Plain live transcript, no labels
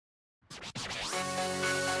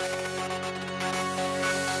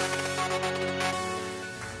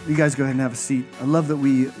You guys go ahead and have a seat. I love that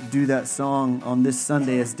we do that song on this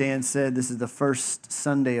Sunday. As Dan said, this is the first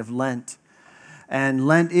Sunday of Lent. And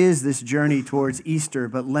Lent is this journey towards Easter,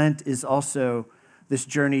 but Lent is also this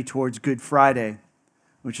journey towards Good Friday,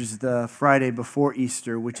 which is the Friday before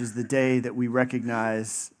Easter, which is the day that we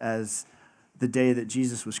recognize as the day that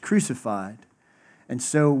Jesus was crucified. And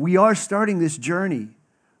so we are starting this journey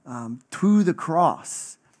to the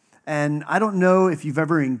cross. And I don't know if you've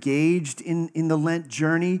ever engaged in the Lent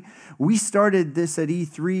journey. We started this at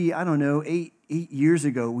E3, I don't know, eight years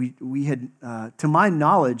ago. We had, to my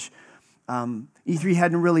knowledge, E3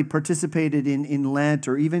 hadn't really participated in Lent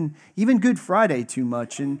or even Good Friday too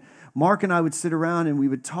much. And Mark and I would sit around and we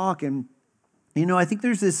would talk. And, you know, I think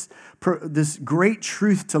there's this great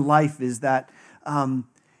truth to life is that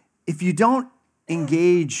if you don't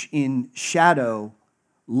engage in shadow,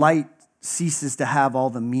 light ceases to have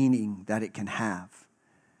all the meaning that it can have.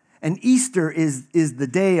 And Easter is the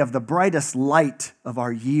day of the brightest light of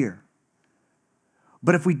our year.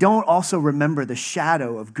 But if we don't also remember the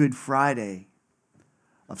shadow of Good Friday,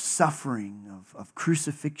 of suffering, of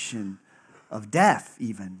crucifixion, of death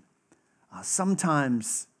even,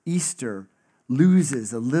 sometimes Easter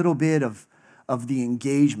loses a little bit of the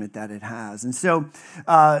engagement that it has. And so,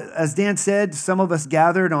 as Dan said, some of us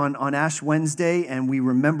gathered on Ash Wednesday and we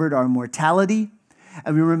remembered our mortality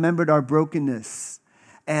and we remembered our brokenness.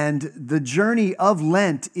 And the journey of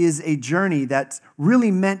Lent is a journey that's really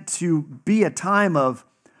meant to be a time of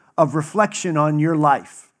reflection on your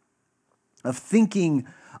life, of thinking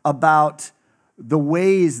about the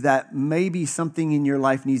ways that maybe something in your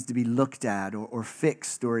life needs to be looked at or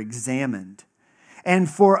fixed or examined. And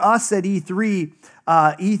for us at E3,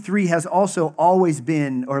 E3 has also always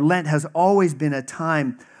been, or Lent has always been a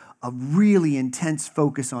time of really intense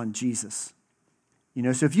focus on Jesus. You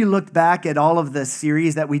know, so if you look back at all of the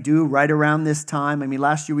series that we do right around this time, I mean,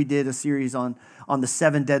 last year we did a series on the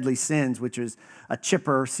 7 deadly sins, which was a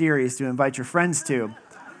chipper series to invite your friends to.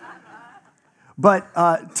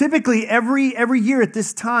 But typically every year at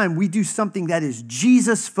this time, we do something that is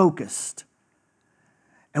Jesus-focused.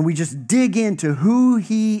 And we just dig into who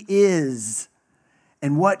he is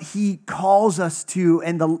and what he calls us to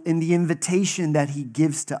and the invitation that he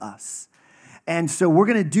gives to us. And so we're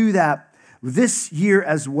going to do that this year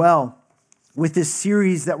as well with this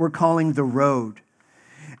series that we're calling The Road.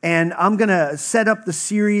 And I'm going to set up the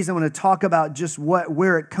series. I'm going to talk about just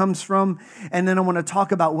where it comes from. And then I want to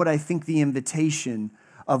talk about what I think the invitation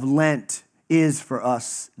of Lent is for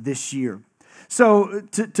us this year. So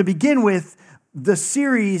to begin with, the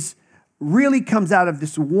series really comes out of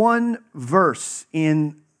this one verse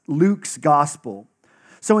in Luke's gospel.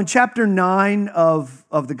 So in chapter 9 of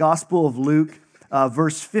the Gospel of Luke,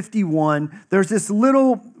 verse 51, there's this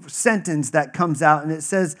little sentence that comes out, and it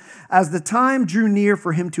says, "As the time drew near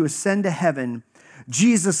for him to ascend to heaven,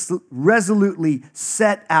 Jesus resolutely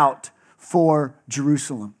set out for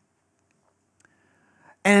Jerusalem."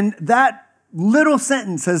 And that little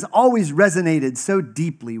sentence has always resonated so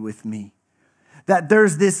deeply with me. That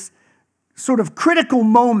there's this sort of critical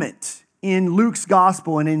moment in Luke's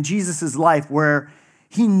gospel and in Jesus' life where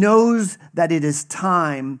he knows that it is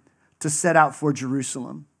time to set out for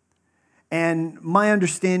Jerusalem. And my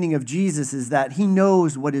understanding of Jesus is that he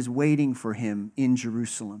knows what is waiting for him in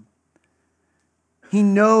Jerusalem. He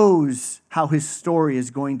knows how his story is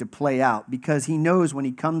going to play out because he knows when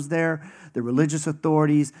he comes there, the religious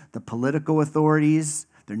authorities, the political authorities,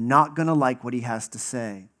 they're not going to like what he has to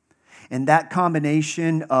say. And that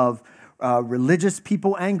combination of religious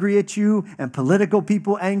people angry at you and political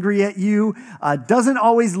people angry at you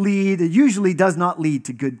usually does not lead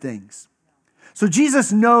to good things. So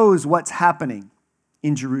Jesus knows what's happening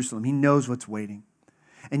in Jerusalem. He knows what's waiting.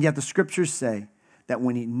 And yet the scriptures say that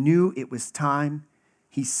when he knew it was time,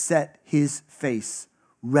 he set his face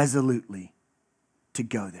resolutely to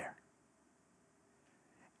go there.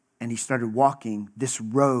 And he started walking this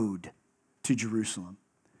road to Jerusalem.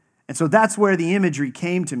 And so that's where the imagery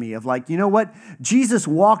came to me of like, you know what? Jesus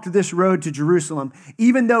walked this road to Jerusalem,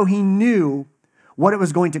 even though he knew what it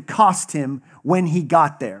was going to cost him when he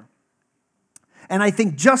got there. And I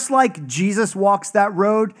think just like Jesus walks that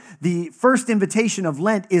road, the first invitation of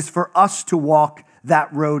Lent is for us to walk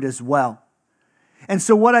that road as well. And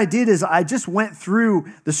so what I did is I just went through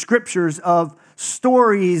the scriptures of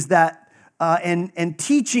stories that and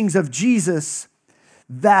teachings of Jesus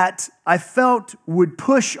that I felt would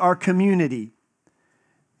push our community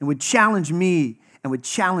and would challenge me and would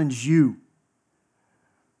challenge you.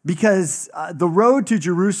 Because the road to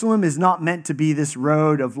Jerusalem is not meant to be this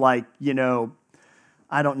road of like, you know,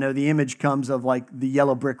 I don't know, the image comes of like the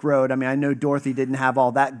yellow brick road. I mean, I know Dorothy didn't have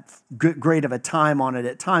all that great of a time on it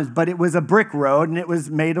at times, but it was a brick road and it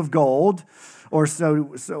was made of gold, or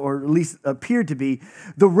or at least appeared to be.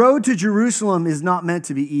 The road to Jerusalem is not meant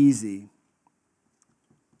to be easy,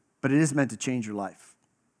 but it is meant to change your life,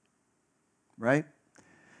 right?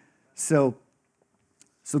 So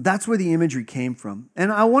that's where the imagery came from.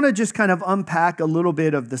 And I want to just kind of unpack a little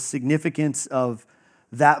bit of the significance of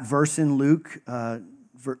that verse in Luke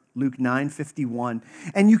 9:51.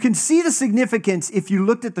 And you can see the significance if you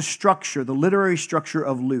looked at the structure, the literary structure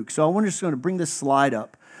of Luke. So I'm just going to bring this slide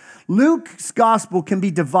up. Luke's gospel can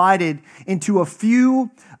be divided into a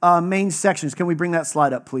few main sections. Can we bring that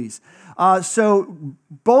slide up, please? So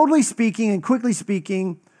boldly speaking and quickly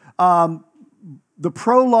speaking, the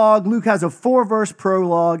prologue, Luke has a 4-verse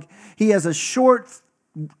prologue. He has a short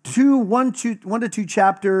 1 to 2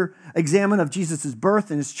 chapter examine of Jesus'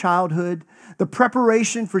 birth and his childhood. The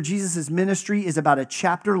preparation for Jesus' ministry is about a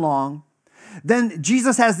chapter long. Then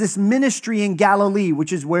Jesus has this ministry in Galilee,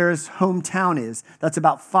 which is where his hometown is. That's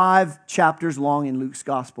about 5 chapters long in Luke's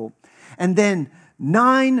gospel. And then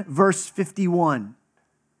 9 verse 51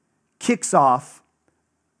 kicks off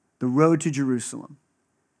the road to Jerusalem.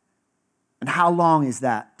 And how long is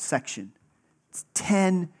that section? It's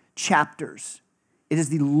 10 chapters. It is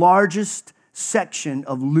the largest section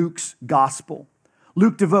of Luke's gospel.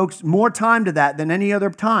 Luke devotes more time to that than any other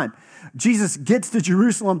time. Jesus gets to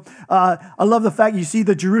Jerusalem. I love the fact you see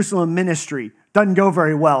the Jerusalem ministry. Doesn't go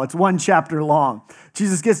very well. It's 1 chapter long.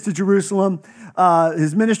 Jesus gets to Jerusalem.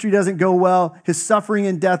 His ministry doesn't go well. His suffering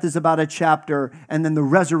and death is about a chapter, and then the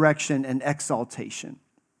resurrection and exaltation.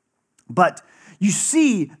 But you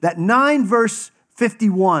see that 9 verse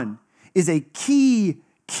 51 is a key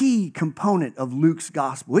component of Luke's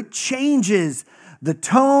gospel. It changes the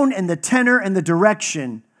tone and the tenor and the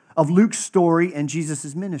direction of Luke's story and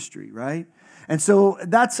Jesus' ministry, right? And so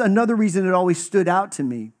that's another reason it always stood out to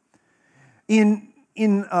me. In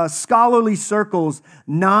scholarly circles,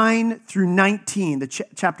 9 through 19,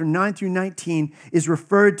 chapter 9 through 19 is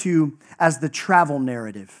referred to as the travel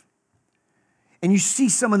narrative. And you see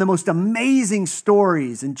some of the most amazing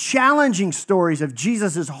stories and challenging stories of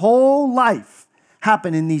Jesus' whole life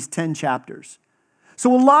happen in these 10 chapters.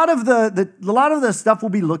 So a lot of the stuff we'll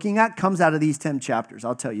be looking at comes out of these 10 chapters,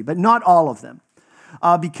 I'll tell you, but not all of them.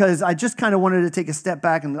 Because I just kind of wanted to take a step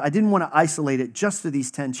back, and I didn't want to isolate it just to these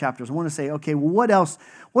 10 chapters. I want to say, okay, well, what else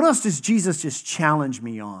does Jesus just challenge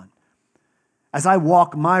me on as I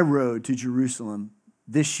walk my road to Jerusalem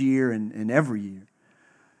this year and every year?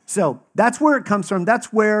 So that's where it comes from.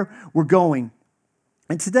 That's where we're going.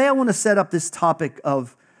 And today I want to set up this topic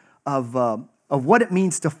of what it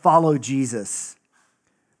means to follow Jesus.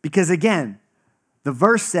 Because again, the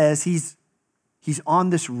verse says he's on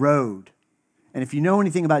this road. And if you know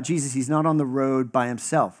anything about Jesus, he's not on the road by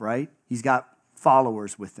himself, right? He's got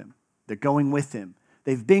followers with him. They're going with him.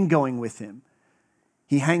 They've been going with him.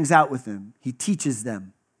 He hangs out with them. He teaches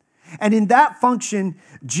them. And in that function,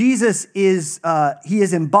 Jesus is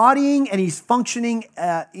embodying and he's functioning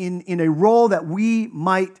in a role that we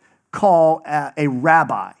might call a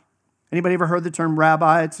rabbi. Anybody ever heard the term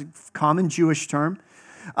rabbi? It's a common Jewish term.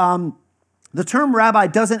 The term rabbi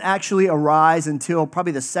doesn't actually arise until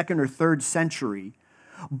probably the 2nd or 3rd century.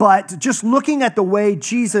 But just looking at the way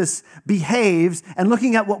Jesus behaves and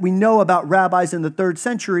looking at what we know about rabbis in the 3rd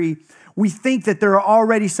century, we think that there are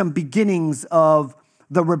already some beginnings of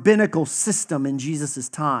the rabbinical system in Jesus'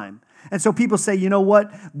 time. And so people say, you know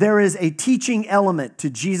what? There is a teaching element to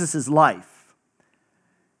Jesus' life.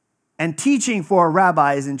 And teaching for a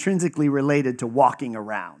rabbi is intrinsically related to walking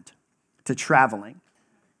around, to traveling.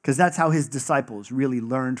 Because that's how his disciples really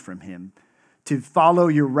learned from him. To follow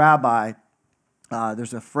your rabbi,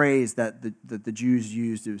 there's a phrase that the Jews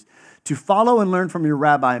used. It was, to follow and learn from your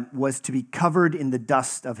rabbi was to be covered in the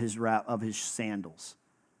dust of his sandals.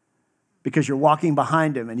 Because you're walking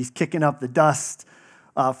behind him and he's kicking up the dust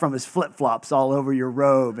from his flip-flops all over your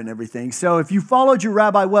robe and everything. So if you followed your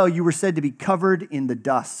rabbi well, you were said to be covered in the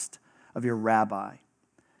dust of your rabbi.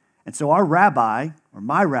 And so our rabbi, or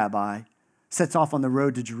my rabbi, sets off on the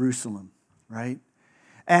road to Jerusalem, right?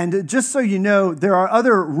 And just so you know, there are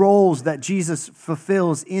other roles that Jesus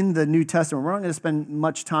fulfills in the New Testament. We're not going to spend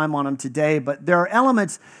much time on them today, but there are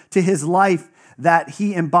elements to his life that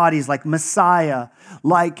he embodies, like Messiah,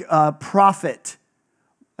 like prophet,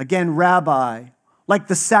 again, rabbi, like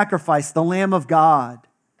the sacrifice, the Lamb of God,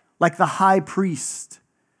 like the high priest.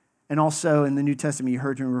 And also in the New Testament, you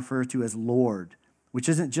heard him referred to as Lord, which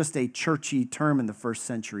isn't just a churchy term in the 1st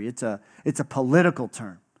century. It's a political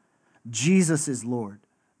term. Jesus is Lord,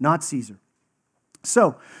 not Caesar.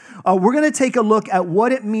 So we're going to take a look at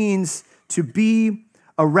what it means to be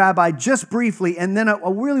a rabbi just briefly, and then I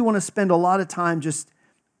really want to spend a lot of time just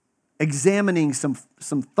examining some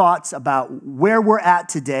thoughts about where we're at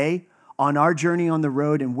today on our journey on the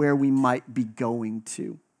road and where we might be going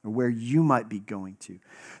to, or where you might be going to.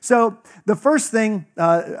 So the first thing,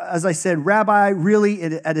 as I said, rabbi really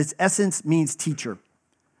at its essence means teacher.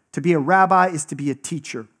 To be a rabbi is to be a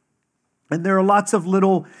teacher. And there are lots of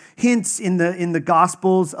little hints in the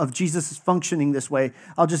Gospels of Jesus functioning this way.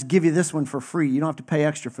 I'll just give you this one for free. You don't have to pay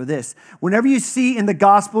extra for this. Whenever you see in the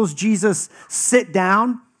Gospels Jesus sit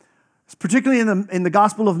down, particularly in the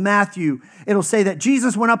Gospel of Matthew, it'll say that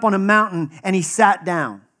Jesus went up on a mountain and he sat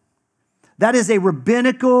down. That is a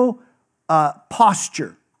rabbinical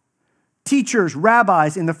posture. Teachers,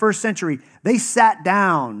 rabbis in the first century, they sat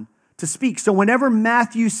down to speak. So whenever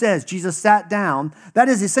Matthew says Jesus sat down, that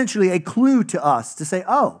is essentially a clue to us to say,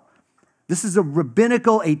 oh, this is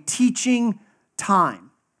a teaching time.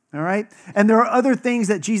 All right? And there are other things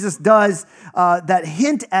that Jesus does that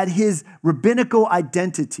hint at his rabbinical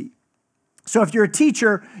identity. So if you're a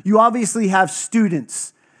teacher, you obviously have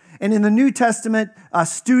students. And in the New Testament,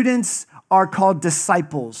 students are called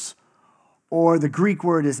disciples, or the Greek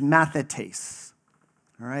word is mathetes.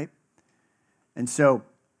 All right? And so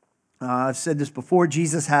I've said this before,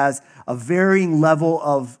 Jesus has a varying level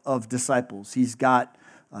of disciples. He's got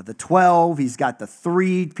the 12, he's got the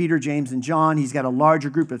 3, Peter, James, and John. He's got a larger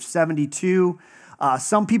group of 72.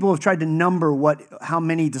 Some people have tried to number how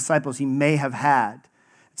many disciples he may have had.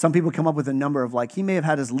 Some people come up with a number of he may have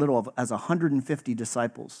had as little as 150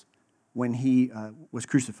 disciples when he was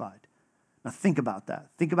crucified. Now think about that.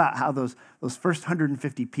 Think about how those first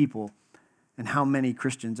 150 people and how many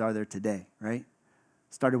Christians are there today, right?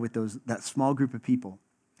 Started with that small group of people.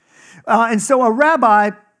 And so a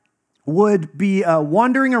rabbi would be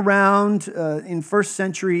wandering around in first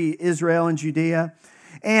century Israel and Judea,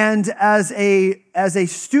 and as a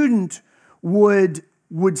student would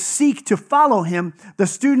seek to follow him,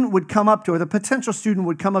 the potential student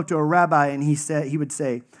would come up to a rabbi, and he would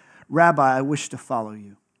say, "Rabbi, I wish to follow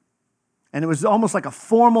you." And it was almost like a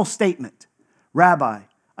formal statement. "Rabbi,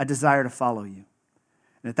 I desire to follow you."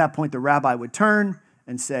 And at that point, the rabbi would turn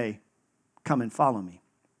and say, "Come and follow me."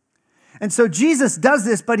 And so Jesus does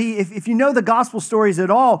this, but if you know the gospel stories at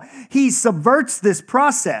all, he subverts this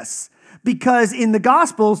process, because in the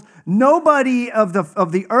Gospels, nobody of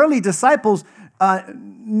the early disciples,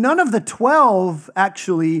 none of the 12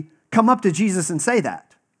 actually come up to Jesus and say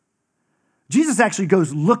that. Jesus actually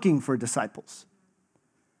goes looking for disciples.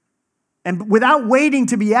 And without waiting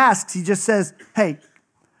to be asked, he just says, "Hey,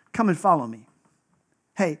 come and follow me.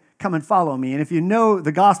 Hey, come and follow me." And if you know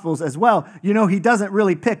the Gospels as well, you know he doesn't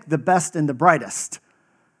really pick the best and the brightest.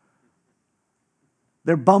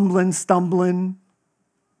 They're bumbling, stumbling,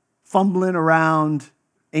 fumbling around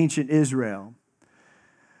ancient Israel.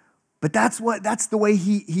 But that's the way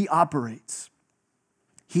he operates.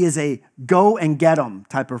 He is a go and get 'em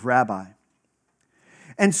type of rabbi.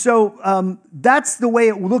 And so that's the way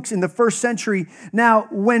it looks in the first century. Now,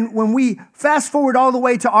 when we fast forward all the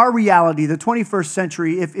way to our reality, the 21st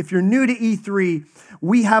century, if you're new to E3,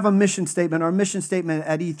 we have a mission statement. Our mission statement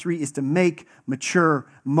at E3 is to make, mature,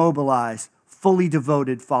 mobilize, fully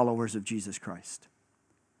devoted followers of Jesus Christ.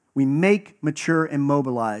 We make, mature, and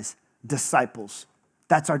mobilize disciples.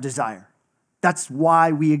 That's our desire. That's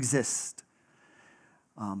why we exist.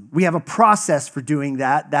 We have a process for doing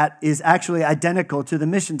that is actually identical to the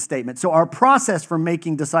mission statement. So our process for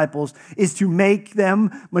making disciples is to make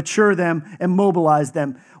them, mature them, and mobilize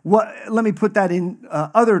them. Let me put that in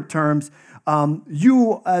other terms.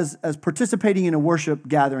 You, as participating in a worship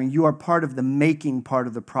gathering, you are part of the making part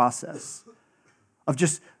of the process of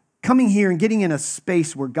just coming here and getting in a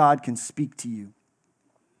space where God can speak to you.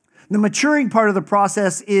 The maturing part of the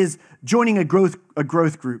process is joining a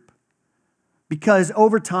growth group. Because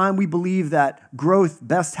over time, we believe that growth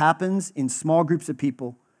best happens in small groups of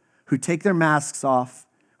people who take their masks off,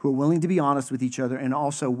 who are willing to be honest with each other, and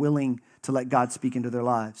also willing to let God speak into their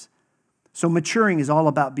lives. So maturing is all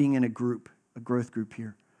about being in a growth group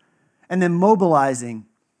here. And then mobilizing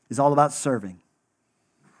is all about serving.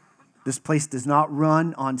 This place does not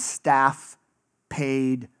run on staff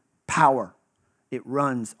paid power. It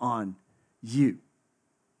runs on you.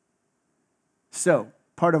 So,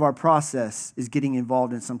 part of our process is getting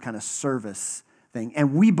involved in some kind of service thing.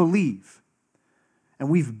 And we believe, and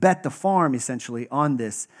we've bet the farm essentially on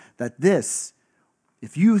this, that this,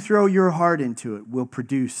 if you throw your heart into it, will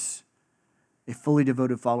produce a fully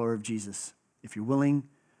devoted follower of Jesus. If you're willing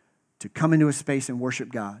to come into a space and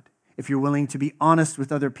worship God. if you're willing to be honest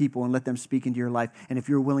with other people and let them speak into your life, and if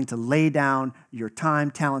you're willing to lay down your time,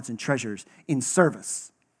 talents, and treasures in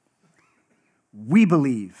service, we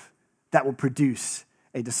believe that will produce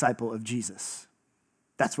a disciple of Jesus.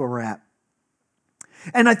 That's where we're at.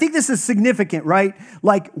 And I think this is significant, right?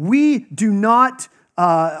 Like, we do not,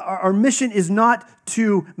 our mission is not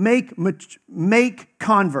to make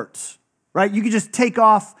converts, right? You can just take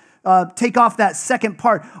off that second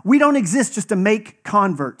part. We don't exist just to make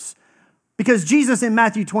converts. Because Jesus in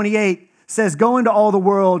Matthew 28 says, go into all the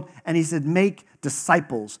world, and he said, make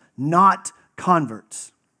disciples, not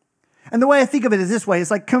converts. And the way I think of it is this way. It's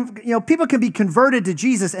like, people can be converted to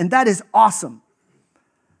Jesus, and that is awesome.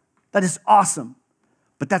 That is awesome.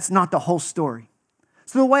 But that's not the whole story.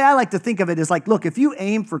 So the way I like to think of it is like, look, if you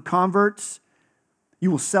aim for converts,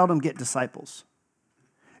 you will seldom get disciples.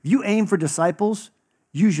 If you aim for disciples,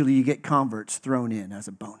 usually you get converts thrown in as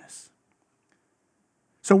a bonus.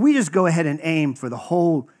 So we just go ahead and aim for the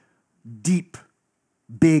whole deep,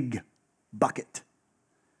 big bucket.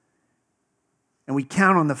 And we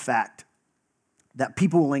count on the fact that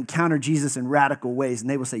people will encounter Jesus in radical ways, and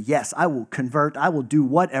they will say, yes, I will convert, I will do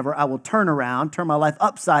whatever, I will turn around, turn my life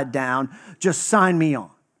upside down, just sign me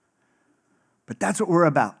on. But that's what we're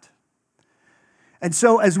about. And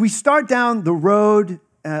so as we start down the road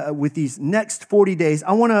with these next 40 days,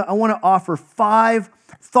 I want to offer 5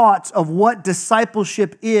 thoughts of what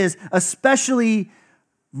discipleship is, especially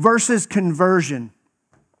versus conversion,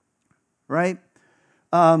 right?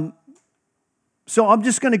 So I'm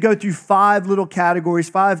just going to go through 5 little categories,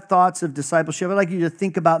 5 thoughts of discipleship. I'd like you to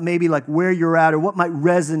think about maybe like where you're at or what might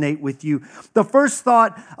resonate with you. The first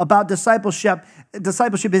thought about discipleship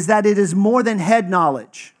is that it is more than head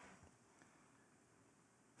knowledge.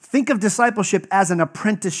 Think of discipleship as an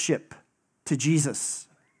apprenticeship to Jesus.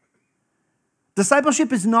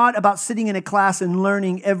 Discipleship is not about sitting in a class and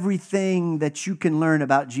learning everything that you can learn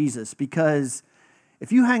about Jesus, because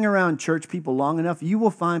if you hang around church people long enough, you will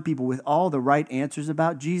find people with all the right answers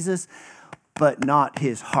about Jesus, but not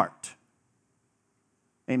his heart.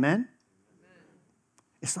 Amen?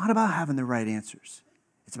 It's not about having the right answers.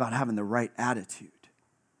 It's about having the right attitude.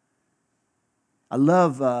 I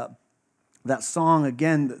love that song.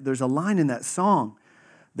 Again, there's a line in that song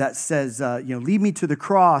that says, lead me to the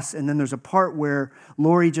cross. And then there's a part where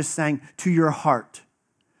Lori just sang, to your heart,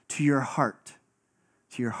 to your heart,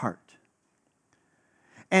 to your heart.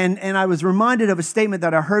 And I was reminded of a statement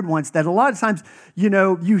that I heard once, that a lot of times,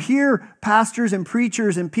 you hear pastors and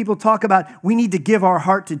preachers and people talk about, we need to give our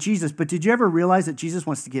heart to Jesus. But did you ever realize that Jesus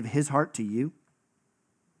wants to give his heart to you?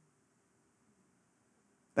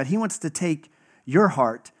 That he wants to take your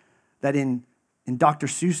heart, that in Dr.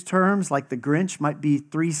 Seuss terms, like the Grinch, might be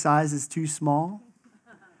 3 sizes too small.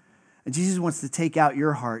 And Jesus wants to take out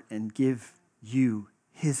your heart and give you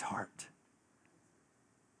his heart.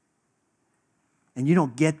 And you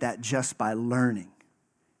don't get that just by learning.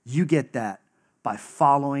 You get that by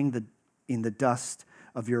following in the dust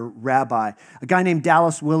of your rabbi. A guy named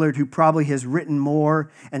Dallas Willard, who probably has written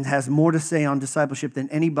more and has more to say on discipleship than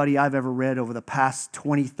anybody I've ever read over the past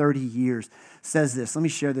 20, 30 years, says this. Let me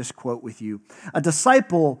share this quote with you. A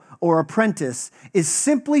disciple or apprentice is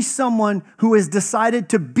simply someone who has decided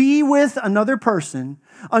to be with another person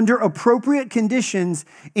under appropriate conditions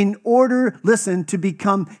in order, listen, to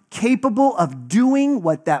become capable of doing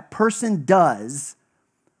what that person does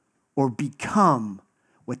or become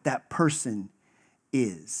what that person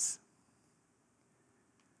is.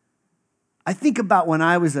 I think about when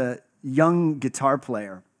I was a young guitar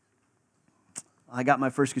player. I got my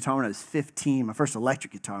first guitar when I was 15, my first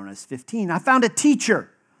electric guitar when I was 15. I found a teacher.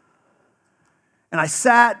 And I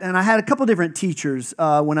sat, and I had a couple different teachers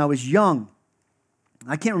when I was young.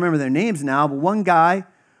 I can't remember their names now, but one guy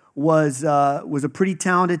was a pretty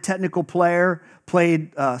talented technical player,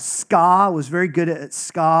 played ska, was very good at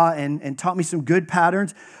ska, and taught me some good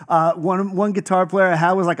patterns. One guitar player I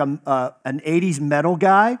had was like an 80s metal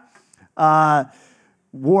guy.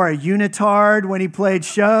 Wore a unitard when he played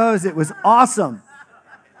shows. It was awesome.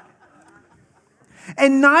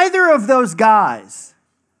 And neither of those guys,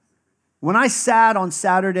 when I sat on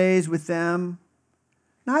Saturdays with them,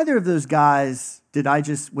 neither of those guys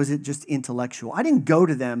was it just intellectual. I didn't go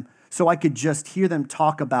to them so I could just hear them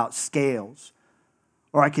talk about scales,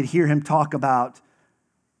 or I could hear him talk about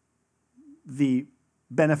the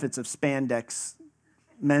benefits of spandex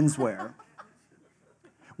menswear.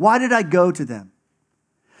 Why did I go to them?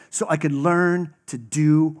 So I could learn to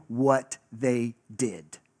do what they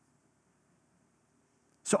did.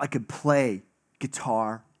 So I could play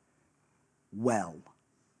guitar well.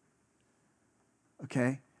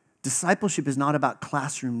 Okay? Discipleship is not about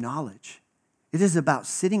classroom knowledge. It is about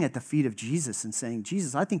sitting at the feet of Jesus and saying,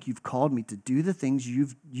 Jesus, I think you've called me to do the things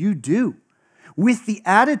you do with the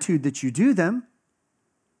attitude that you do them,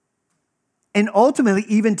 and ultimately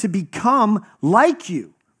even to become like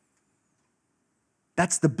you.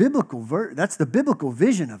 That's the biblical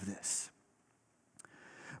vision of this.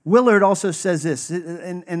 Willard also says this,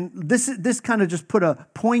 and this kind of just put a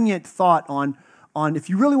poignant thought on if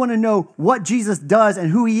you really want to know what Jesus does and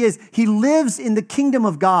who he is. He lives in the kingdom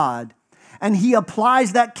of God, and he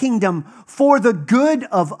applies that kingdom for the good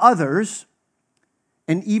of others,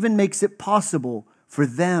 and even makes it possible for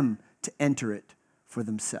them to enter it for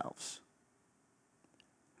themselves.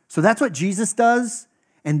 So that's what Jesus does,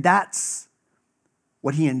 and that's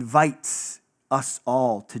what he invites us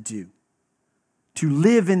all to do, to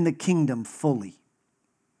live in the kingdom fully.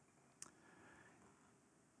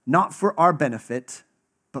 Not for our benefit,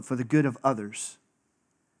 but for the good of others,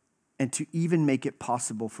 and to even make it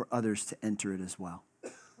possible for others to enter it as well.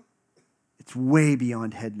 It's way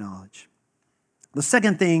beyond head knowledge. The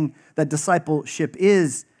second thing that discipleship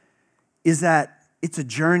is that it's a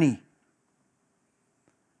journey.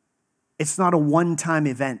 It's not a one-time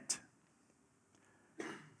event.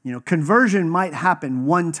 Conversion might happen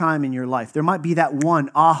one time in your life. There might be that one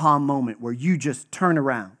aha moment where you just turn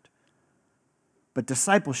around. But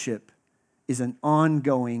discipleship is an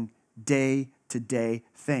ongoing day-to-day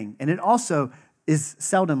thing. And it also is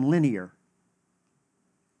seldom linear.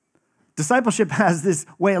 Discipleship has this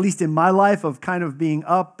way, at least in my life, of kind of being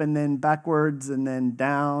up and then backwards and then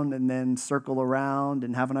down and then circle around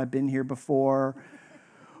and haven't I been here before?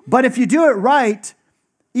 But if you do it right,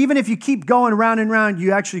 even if you keep going round and round,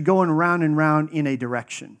 you actually going round and round in a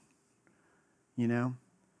direction.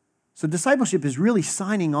 So discipleship is really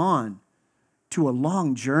signing on to a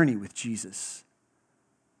long journey with Jesus.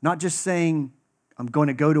 Not just saying, I'm going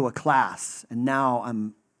to go to a class and now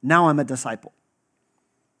I'm a disciple.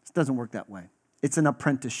 It doesn't work that way. It's an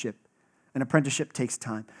apprenticeship. An apprenticeship takes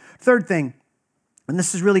time. Third thing, and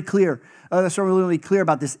this is really clear. That's really clear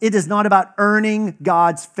about this. It is not about earning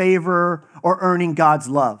God's favor or earning God's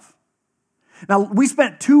love. Now, we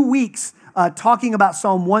spent 2 weeks talking about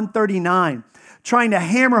Psalm 139, trying to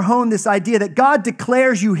hammer home this idea that God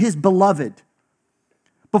declares you his beloved.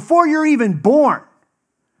 Before you're even born,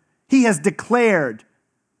 he has declared,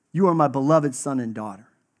 you are my beloved son and daughter.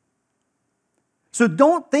 So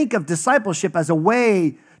don't think of discipleship as a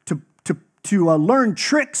way to learn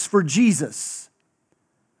tricks for Jesus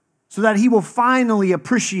so that he will finally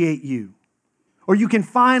appreciate you, or you can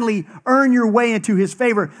finally earn your way into his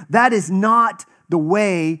favor. That is not the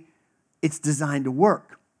way it's designed to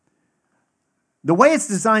work. The way it's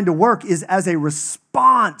designed to work is as a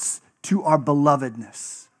response to our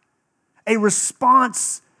belovedness, a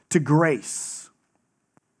response to grace.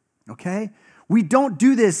 Okay? We don't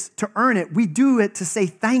do this to earn it. We do it to say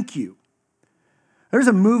thank you. There's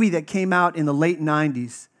a movie that came out in the late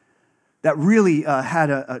 90s that really had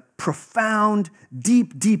a profound,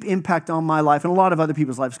 deep, deep impact on my life and a lot of other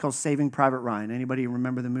people's lives. It's called Saving Private Ryan. Anybody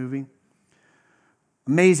remember the movie?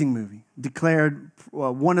 Amazing movie. Declared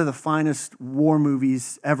one of the finest war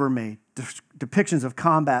movies ever made. Depictions of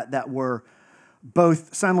combat that were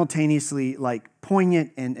both simultaneously like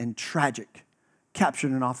poignant and tragic.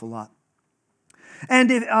 Captured an awful lot.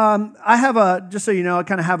 And I have just so you know, I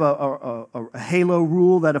kind of have a halo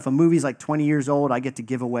rule that if a movie's like 20 years old, I get to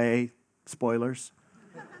give away spoilers.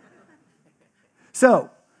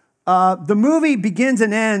 So the movie begins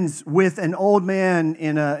and ends with an old man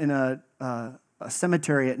in a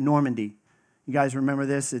cemetery at Normandy. You guys remember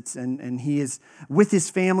this? And he is with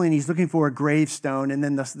his family and he's looking for a gravestone. And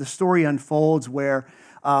then the story unfolds where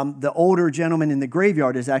the older gentleman in the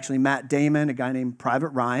graveyard is actually Matt Damon, a guy named Private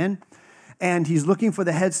Ryan. And he's looking for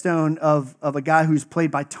the headstone of a guy who's played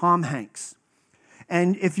by Tom Hanks.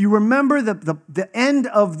 And if you remember, the end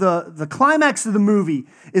of the climax of the movie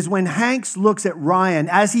is when Hanks looks at Ryan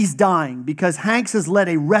as he's dying because Hanks has led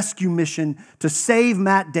a rescue mission to save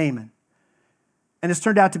Matt Damon. And it's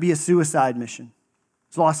turned out to be a suicide mission.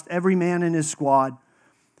 He's lost every man in his squad.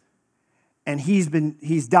 And he's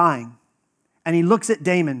dying. And he looks at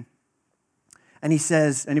Damon and he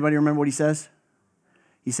says, anybody remember what he says?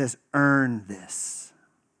 He says, earn this.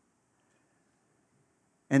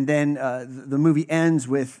 And then the movie ends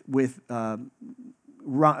with now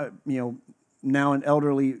an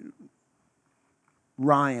elderly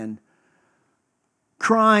Ryan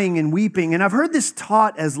crying and weeping. And I've heard this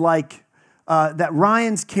taught as like that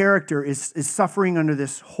Ryan's character is suffering under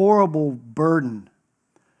this horrible burden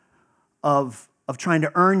of trying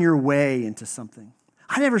to earn your way into something.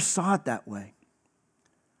 I never saw it that way.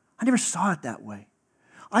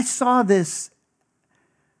 I saw this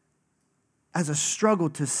as a struggle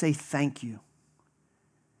to say thank you.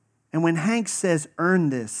 And when Hank says, earn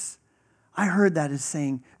this, I heard that as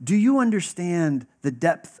saying, do you understand the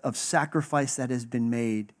depth of sacrifice that has been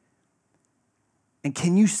made? And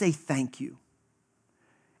can you say thank you?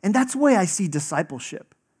 And that's the way I see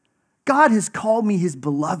discipleship. God has called me his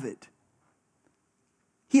beloved.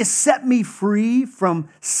 He has set me free from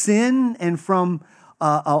sin and from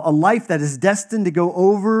a life that is destined to go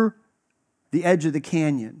over the edge of the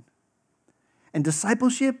canyon. And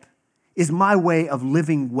discipleship is my way of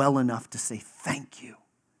living well enough to say thank you.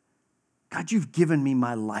 God, you've given me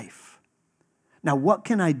my life. Now, what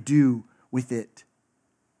can I do with it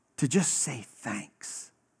to just say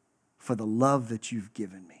thanks for the love that you've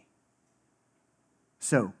given me?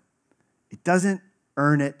 So, it doesn't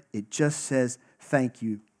earn it. It just says thank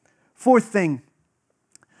you. Fourth thing,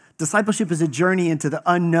 discipleship is a journey into the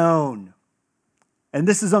unknown. And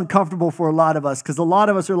this is uncomfortable for a lot of us because a lot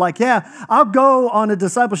of us are like, yeah, I'll go on a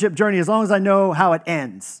discipleship journey as long as I know how it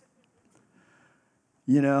ends.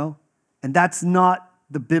 You know? And that's not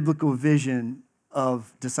the biblical vision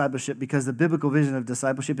of discipleship, because the biblical vision of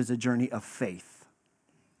discipleship is a journey of faith.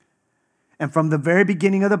 And from the very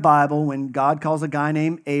beginning of the Bible, when God calls a guy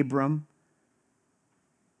named Abram,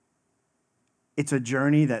 it's a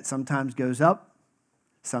journey that sometimes goes up,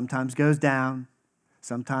 sometimes goes down,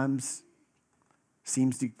 sometimes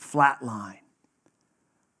seems to flatline.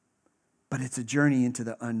 But it's a journey into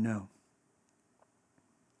the unknown.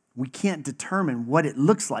 We can't determine what it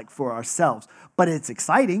looks like for ourselves, but it's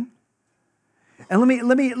exciting. And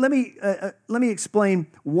let me explain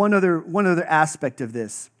one other aspect of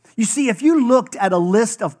this. You see, if you looked at a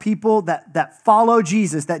list of people that follow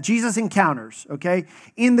Jesus, that Jesus encounters, okay,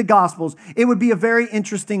 in the Gospels, it would be a very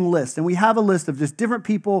interesting list. And we have a list of just different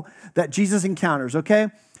people that Jesus encounters, okay?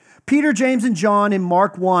 Peter, James, and John in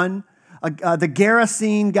Mark 1. The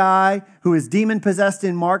Gerasene guy who is demon-possessed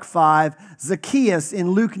in Mark 5, Zacchaeus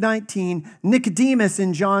in Luke 19, Nicodemus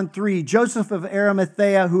in John 3, Joseph of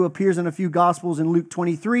Arimathea, who appears in a few Gospels in Luke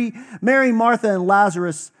 23, Mary, Martha, and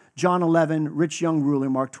Lazarus, John 11, rich young ruler,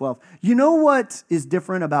 Mark 12. You know what is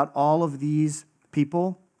different about all of these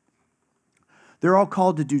people? They're all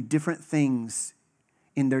called to do different things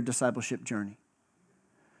in their discipleship journey.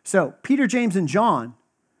 So, Peter, James, and John,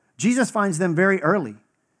 Jesus finds them very early.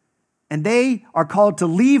 And they are called to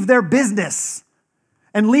leave their business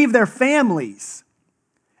and leave their families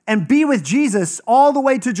and be with Jesus all the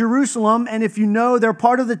way to Jerusalem. And if you know, they're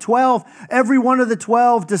part of the 12. Every one of the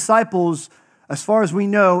 12 disciples, as far as we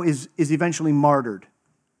know, is eventually martyred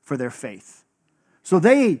for their faith. So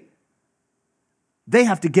they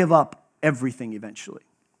have to give up everything eventually.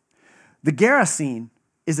 The Gerasene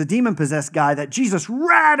is a demon-possessed guy that Jesus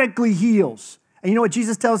radically heals. And you know what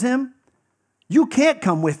Jesus tells him? You can't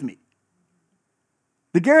come with me.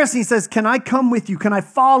 The Gerasene says, can I come with you? Can I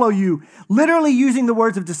follow you? Literally using the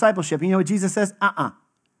words of discipleship. You know what Jesus says?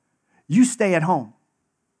 You stay at home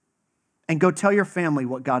and go tell your family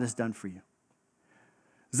what God has done for you.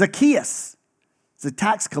 Zacchaeus is a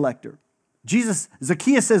tax collector.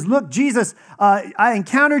 Zacchaeus says, look, Jesus, I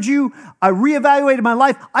encountered you. I reevaluated my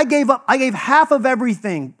life. I gave half of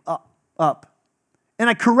everything up. And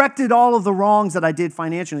I corrected all of the wrongs that I did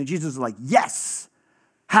financially. Jesus is like, yes,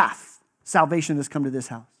 half. Salvation has come to this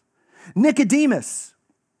house. Nicodemus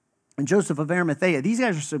and Joseph of Arimathea, these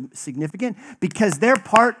guys are so significant because they're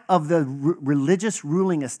part of the religious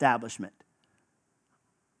ruling establishment.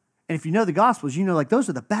 And if you know the Gospels, you know like those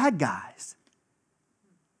are the bad guys.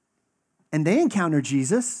 And they encounter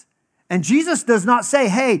Jesus. And Jesus does not say,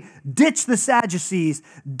 hey, ditch the Sadducees,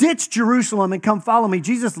 ditch Jerusalem and come follow me.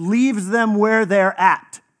 Jesus leaves them where they're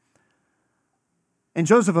at. And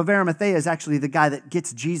Joseph of Arimathea is actually the guy that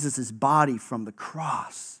gets Jesus' body from the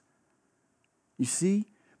cross. You see?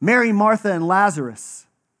 Mary, Martha, and Lazarus.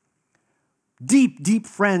 Deep, deep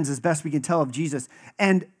friends as best we can tell of Jesus.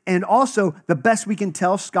 And also, the best we can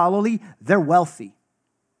tell scholarly, they're wealthy.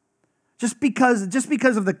 Just because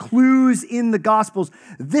of the clues in the Gospels,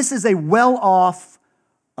 this is a well-off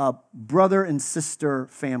brother and sister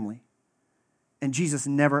family. And Jesus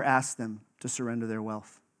never asked them to surrender their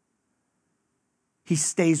wealth. He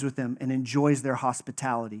stays with them and enjoys their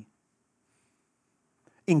hospitality.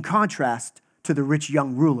 In contrast to the rich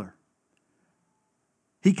young ruler.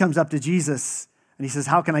 He comes up to Jesus and he says,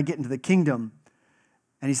 how can I get into the kingdom?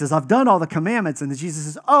 And he says, I've done all the commandments. And Jesus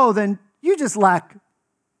says, oh, then you just lack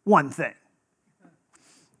one thing. And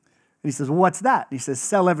he says, well, what's that? And he says,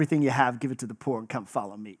 sell everything you have, give it to the poor, and come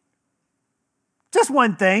follow me. Just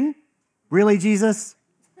one thing. Really, Jesus?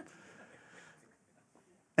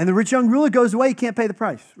 And the rich young ruler goes away. He can't pay the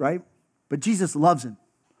price, right? But Jesus loves him.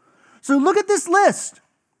 So look at this list.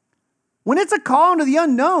 When it's a call into the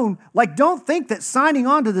unknown, like don't think that signing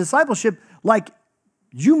on to discipleship, like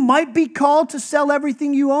you might be called to sell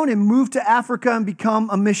everything you own and move to Africa and become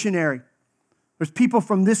a missionary. There's people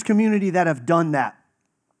from this community that have done that.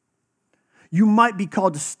 You might be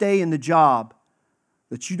called to stay in the job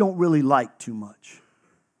that you don't really like too much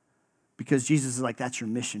because Jesus is like, that's your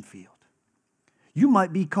mission field. You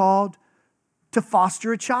might be called to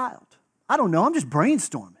foster a child. I don't know, I'm just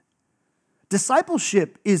brainstorming.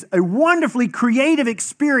 Discipleship is a wonderfully creative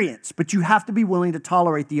experience, but you have to be willing to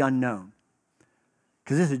tolerate the unknown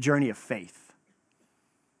because it's a journey of faith.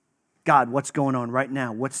 God, what's going on right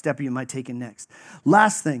now? What step am I taking next?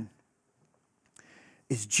 Last thing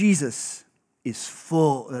is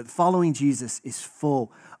following Jesus is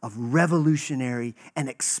full of revolutionary and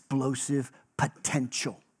explosive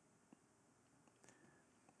potential.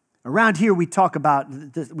 Around here, we talk about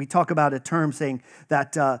a term saying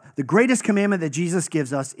that the greatest commandment that Jesus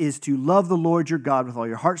gives us is to love the Lord your God with all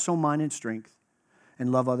your heart, soul, mind, and strength,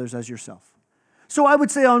 and love others as yourself. So I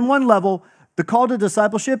would say on one level, the call to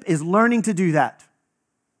discipleship is learning to do that.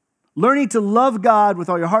 Learning to love God with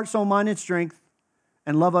all your heart, soul, mind, and strength,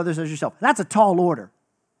 and love others as yourself. That's a tall order.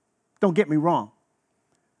 Don't get me wrong.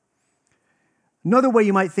 Another way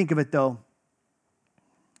you might think of it, though,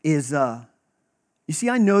 is... You see,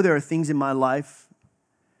 I know there are things in my life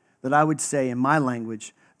that I would say in my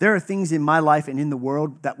language, there are things in my life and in the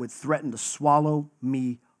world that would threaten to swallow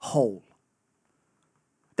me whole,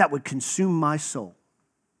 that would consume my soul.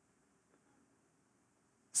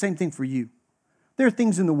 Same thing for you. There are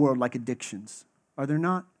things in the world like addictions, are there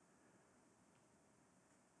not?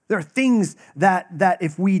 There are things that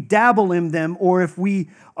if we dabble in them or if we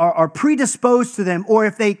are predisposed to them or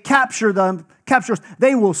if they capture us,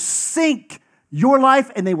 they will sink your life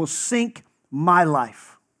and they will sink my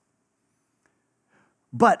life.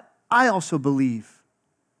 But I also believe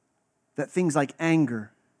that things like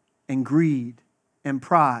anger and greed and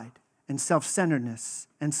pride and self-centeredness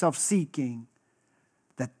and self-seeking,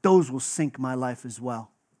 that those will sink my life as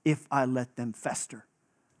well if I let them fester.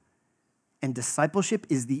 And discipleship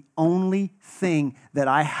is the only thing that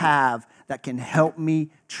I have that can help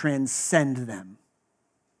me transcend them.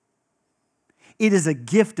 It is a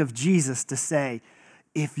gift of Jesus to say,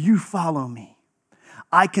 if you follow me,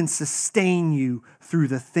 I can sustain you through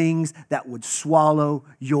the things that would swallow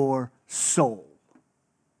your soul.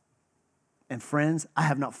 And friends, I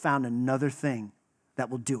have not found another thing that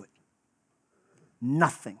will do it.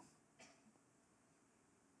 Nothing.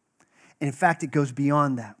 And in fact, it goes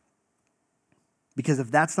beyond that. Because if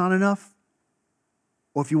that's not enough,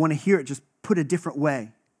 or if you want to hear it just put a different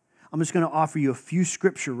way, I'm just going to offer you a few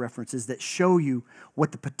scripture references that show you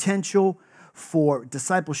what the potential for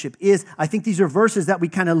discipleship is. I think these are verses that we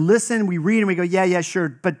kind of listen, we read, and we go, yeah, sure,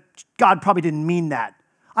 but God probably didn't mean that.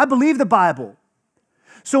 I believe the Bible.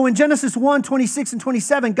 So in Genesis 1, 26 and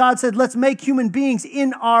 27, God said, let's make human beings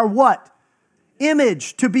in our what?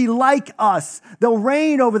 Image, to be like us. They'll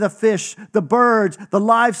reign over the fish, the birds, the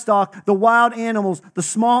livestock, the wild animals, the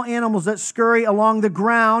small animals that scurry along the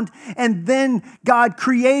ground. And then God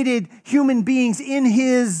created human beings in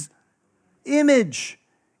his image.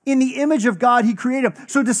 In the image of God, he created them.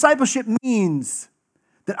 So discipleship means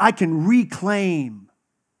that I can reclaim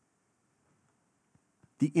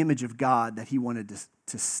the image of God that he wanted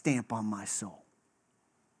to stamp on my soul.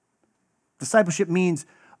 Discipleship means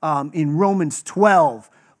in Romans 12,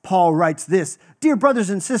 Paul writes this, "Dear brothers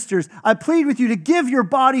and sisters, I plead with you to give your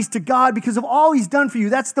bodies to God because of all he's done for you.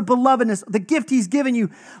 That's the belovedness, the gift he's given you.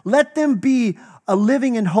 Let them be a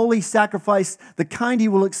living and holy sacrifice, the kind he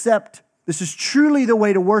will accept. This is truly the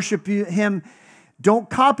way to worship him. Don't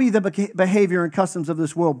copy the behavior and customs of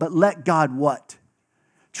this world, but let God what?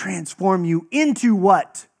 Transform you into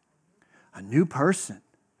what? A new person."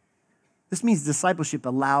 This means discipleship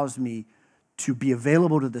allows me to be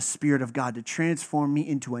available to the Spirit of God to transform me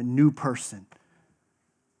into a new person.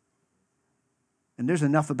 And there's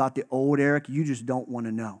enough about the old Eric you just don't want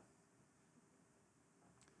to know.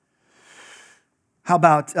 How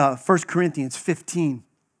about 1 Corinthians 15?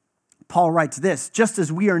 Paul writes this, just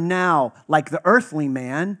as we are now like the earthly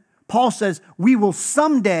man, Paul says we will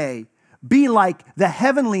someday be like the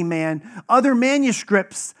heavenly man. Other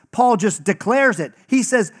manuscripts, Paul just declares it. He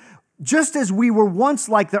says, just as we were once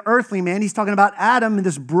like the earthly man, he's talking about Adam and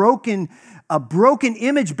this broken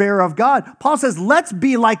image bearer of God. Paul says, let's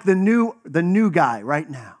be like the new guy right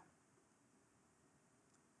now.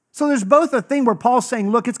 So there's both a thing where Paul's saying,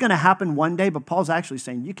 look, it's going to happen one day, but Paul's actually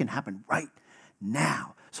saying you can happen right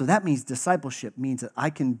now. So that means discipleship means that I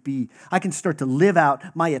can start to live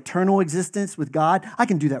out my eternal existence with God. I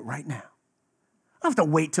can do that right now. I don't have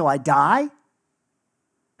to wait till I die.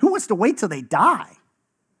 Who wants to wait till they die?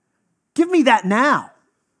 Give me that now.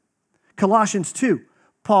 Colossians 2,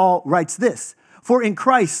 Paul writes this, for in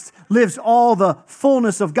Christ lives all the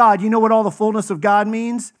fullness of God. You know what all the fullness of God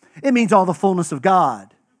means? It means all the fullness of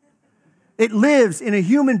God. It lives in a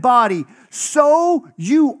human body, so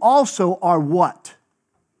you also are what?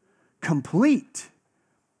 Complete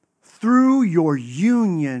through your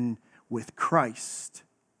union with Christ,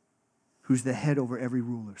 who's the head over every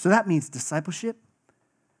ruler. So that means discipleship.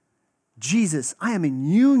 Jesus, I am in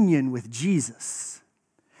union with Jesus,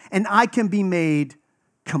 and I can be made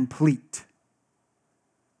complete.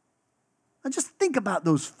 Now just think about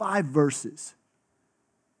those 5 verses.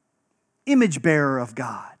 Image bearer of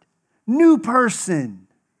God, new person.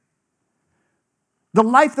 The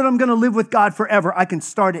life that I'm going to live with God forever, I can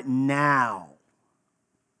start it now.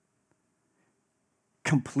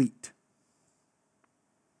 Complete.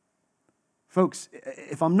 Folks,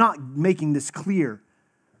 if I'm not making this clear,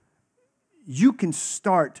 you can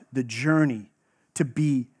start the journey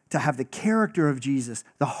to have the character of Jesus,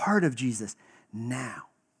 the heart of Jesus now.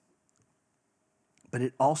 But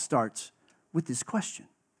it all starts with this question.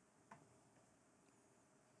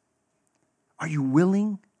 Are you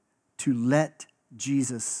willing to let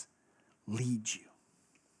Jesus lead you?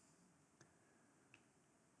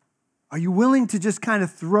 Are you willing to just kind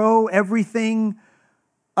of throw everything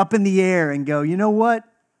up in the air and go, you know what?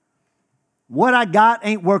 What I got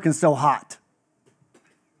ain't working so hot.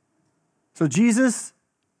 So Jesus,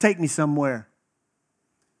 take me somewhere.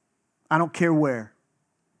 I don't care where.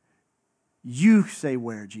 You say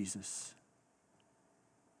where, Jesus.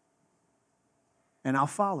 And I'll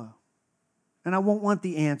follow. And I won't want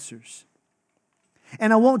the answers.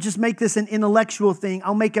 And I won't just make this an intellectual thing.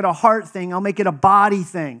 I'll make it a heart thing. I'll make it a body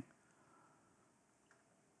thing.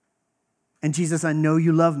 And Jesus, I know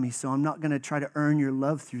you love me, so I'm not going to try to earn your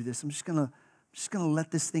love through this. I'm just going to let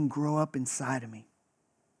this thing grow up inside of me.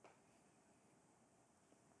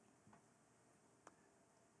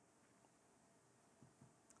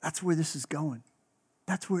 That's where this is going.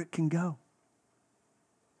 That's where it can go.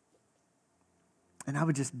 And I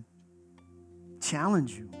would just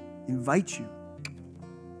challenge you, invite you.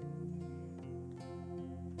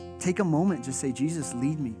 Take a moment, just say, Jesus,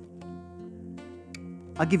 lead me.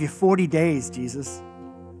 I'll give you 40 days, Jesus.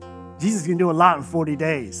 Jesus can do a lot in 40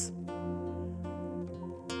 days.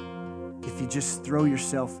 If you just throw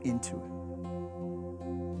yourself into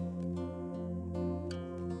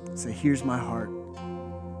it. Say, here's my heart.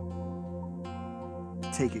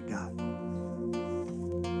 Take it, God.